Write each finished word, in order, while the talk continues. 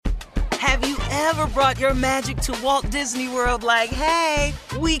Have you ever brought your magic to Walt Disney World like, hey,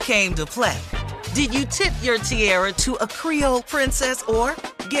 we came to play? Did you tip your tiara to a Creole princess or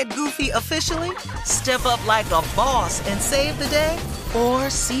get goofy officially? Step up like a boss and save the day? Or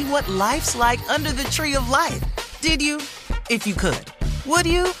see what life's like under the tree of life? Did you? If you could. Would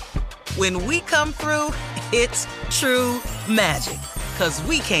you? When we come through, it's true magic. 'Cause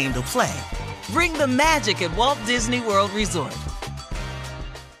we came to play. Bring the magic at Walt Disney World Resort.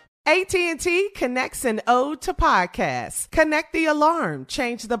 AT&T connects an ode to podcasts. Connect the alarm.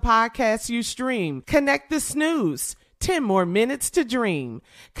 Change the podcast you stream. Connect the snooze. 10 more minutes to dream.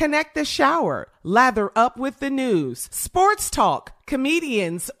 Connect the shower. Lather up with the news. Sports talk,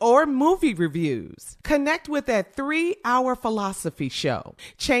 comedians, or movie reviews. Connect with that 3-hour philosophy show.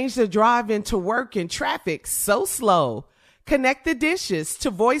 Change the drive into work in traffic so slow. Connect the dishes to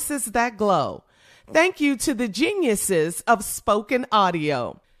voices that glow. Thank you to the geniuses of spoken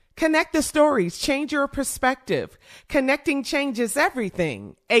audio. Connect the stories, change your perspective. Connecting changes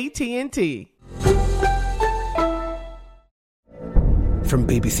everything. AT&T. From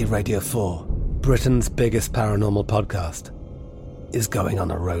BBC Radio 4, Britain's biggest paranormal podcast is going on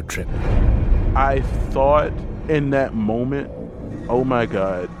a road trip. I thought in that moment, oh my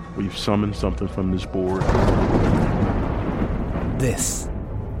God, we've summoned something from this board. This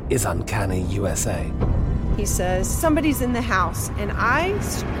is Uncanny USA. He says, somebody's in the house, and I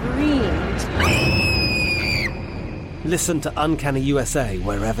screamed. Listen to Uncanny USA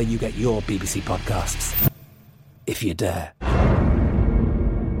wherever you get your BBC podcasts, if you dare.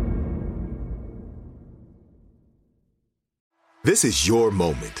 This is your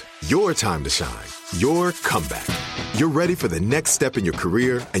moment, your time to shine, your comeback. You're ready for the next step in your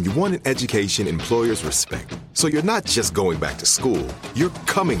career, and you want an education employers respect. So you're not just going back to school, you're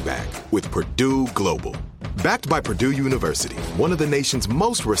coming back with Purdue Global. Backed by Purdue University, one of the nation's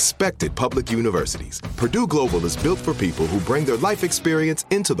most respected public universities, Purdue Global is built for people who bring their life experience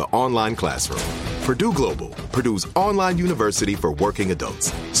into the online classroom. Purdue Global, Purdue's online university for working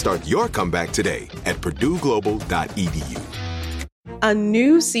adults. Start your comeback today at purdueglobal.edu. A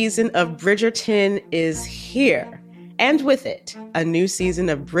new season of Bridgerton is here. And with it, a new season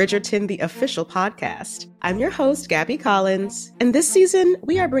of Bridgerton, the official podcast. I'm your host, Gabby Collins, and this season,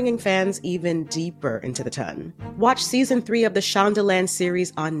 we are bringing fans even deeper into the ton. Watch season 3 of the Shondaland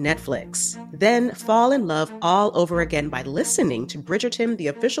series on Netflix. Then fall in love all over again by listening to Bridgerton, the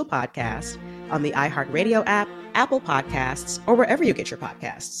official podcast, on the iHeartRadio app, Apple Podcasts, or wherever you get your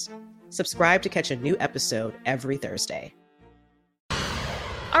podcasts. Subscribe to catch a new episode every Thursday.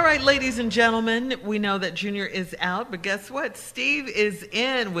 All right, ladies and gentlemen, we know that Junior is out, but guess what? Steve is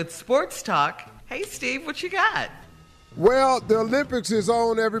in with Sports Talk. Hey, Steve, what you got? Well, the Olympics is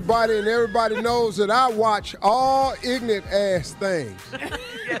on, everybody, and everybody knows that I watch all ignorant-ass things.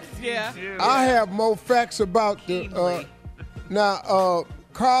 Yes, yeah. I have more facts about the...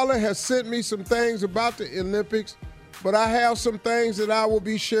 Carla has sent me some things about the Olympics, but I have some things that I will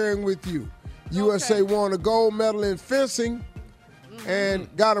be sharing with you. USA won a gold medal in fencing, and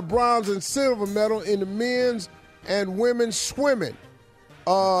got a bronze and silver medal in the men's and women's swimming.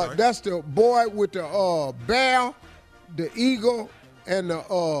 That's the boy with the bear, the eagle, and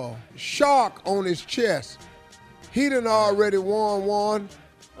the shark on his chest. He done already won one.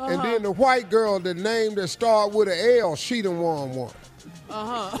 Uh-huh. And then the white girl, the name that started with an L, she done won one.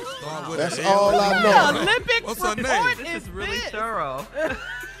 Uh-huh. That's all I know. The Olympics report This is really thorough.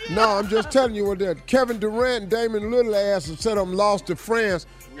 No, I'm just telling you what that. Kevin Durant and Damon Lillard have said I'm lost to France.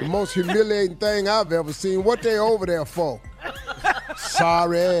 The most humiliating thing I've ever seen. What they over there for?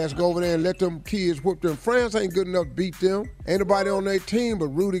 Sorry ass, go over there and let them kids whoop them. France ain't good enough to beat them. Ain't nobody on their team but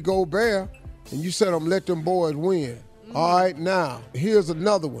Rudy Gobert. And you said I'm let them boys win. All right, now, here's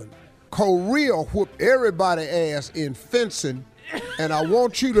another one. Korea whooped everybody ass in fencing. And I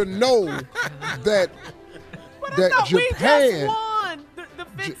want you to know that Japan...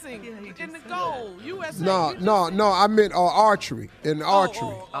 fencing in the goal, USA. No, I meant archery, archery.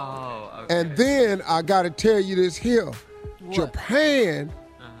 Okay. And then I got to tell you this here. What? Japan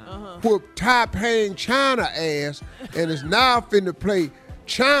whooped Taipei China ass and is now finna play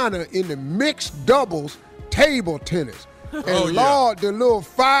China in the mixed doubles table tennis. And Lord, the little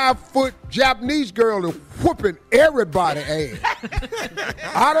 5-foot Japanese girl is whooping everybody ass.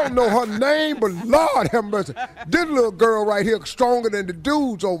 I don't know her name, but Lord have mercy. This little girl right here stronger than the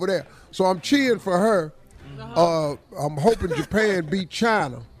dudes over there. So I'm cheering for her. I'm hoping Japan beat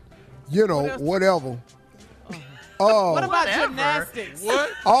China. You know, whatever. What about gymnastics?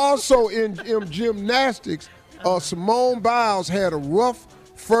 What? Also in gymnastics, Simone Biles had a rough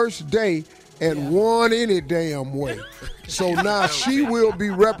first day and won any damn way. So now she will be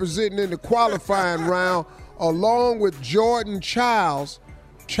representing in the qualifying round along with Jordan Childs.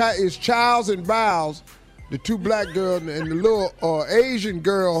 It's Childs and Biles, the two black girls, and the little Asian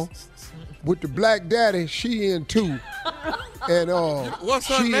girl with the black daddy, she in too. And what's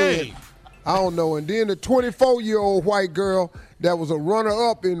her name? I don't know. And then the 24-year-old white girl that was a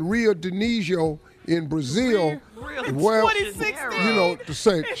runner-up in Rio de Janeiro in Brazil. Well, to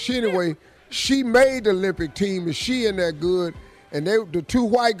say, she made the Olympic team, and she in that good. And the two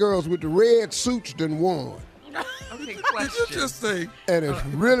white girls with the red suits done won. Okay, Did question. you just say? And it's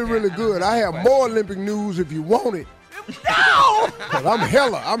really, really good. I have more Olympic news if you want it. No! I'm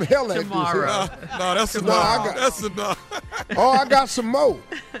hella Tomorrow. at this. No, that's enough. That's enough. I got some more.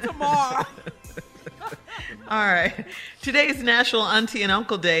 Tomorrow. All right. Today is National Auntie and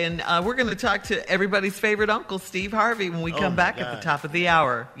Uncle Day, and we're going to talk to everybody's favorite uncle, Steve Harvey, when we come back at the top of the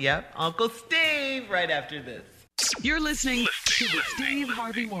hour. Yep, Uncle Steve, right after this. You're listening to the Steve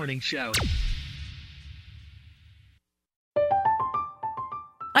Harvey Morning Show.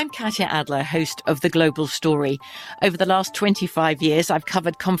 I'm Katya Adler, host of The Global Story. Over the last 25 years, I've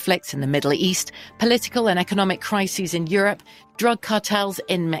covered conflicts in the Middle East, political and economic crises in Europe, drug cartels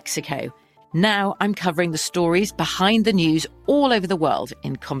in Mexico. Now I'm covering the stories behind the news all over the world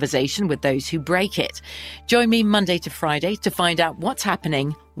in conversation with those who break it. Join me Monday to Friday to find out what's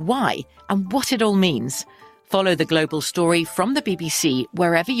happening, why, and what it all means. Follow The Global Story from the BBC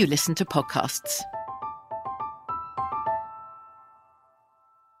wherever you listen to podcasts.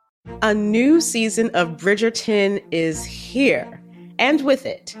 A new season of Bridgerton is here. And with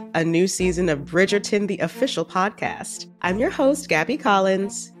it, a new season of Bridgerton, the official podcast. I'm your host, Gabby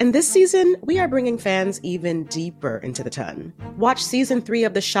Collins. And this season, we are bringing fans even deeper into the ton. Watch season 3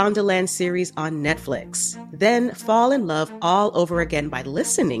 of the Shondaland series on Netflix. Then fall in love all over again by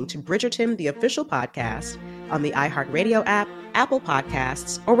listening to Bridgerton, the official podcast on the iHeartRadio app, Apple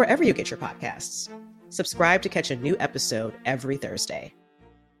Podcasts, or wherever you get your podcasts. Subscribe to catch a new episode every Thursday.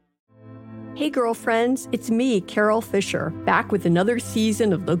 Hey girlfriends, it's me, Carol Fisher, back with another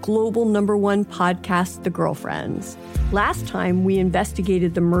season of the global #1 podcast, The Girlfriends. Last time, we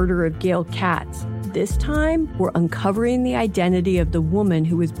investigated the murder of Gail Katz. This time, we're uncovering the identity of the woman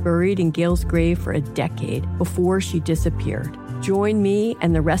who was buried in Gail's grave for a decade before she disappeared. Join me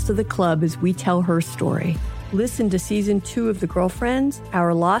and the rest of the club as we tell her story. Listen to Season 2 of The Girlfriends,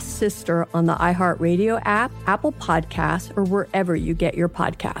 Our Lost Sister on the iHeartRadio app, Apple Podcasts, or wherever you get your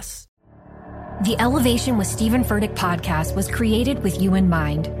podcasts. The Elevation with Stephen Furtick podcast was created with you in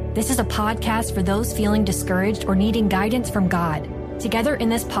mind. This is a podcast for those feeling discouraged or needing guidance from God. Together in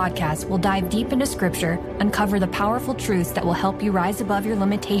this podcast, we'll dive deep into Scripture, uncover the powerful truths that will help you rise above your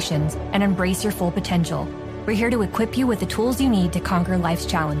limitations and embrace your full potential. We're here to equip you with the tools you need to conquer life's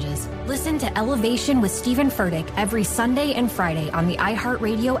challenges. Listen to Elevation with Stephen Furtick every Sunday and Friday on the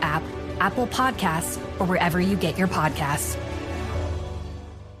iHeartRadio app, Apple Podcasts, or wherever you get your podcasts.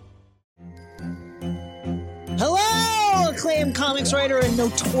 Hello, acclaimed comics writer and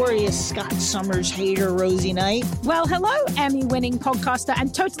notorious Scott Summers hater, Rosie Knight. Well, hello, Emmy-winning podcaster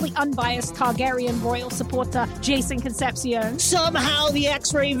and totally unbiased Targaryen royal supporter, Jason Concepcion. Somehow the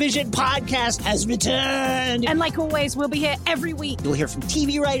X-Ray Vision podcast has returned. And like always, we'll be here every week. You'll hear from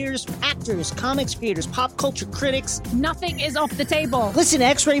TV writers, actors, comics creators, pop culture critics. Nothing is off the table. Listen to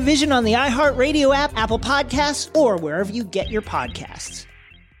X-Ray Vision on the iHeartRadio app, Apple Podcasts, or wherever you get your podcasts.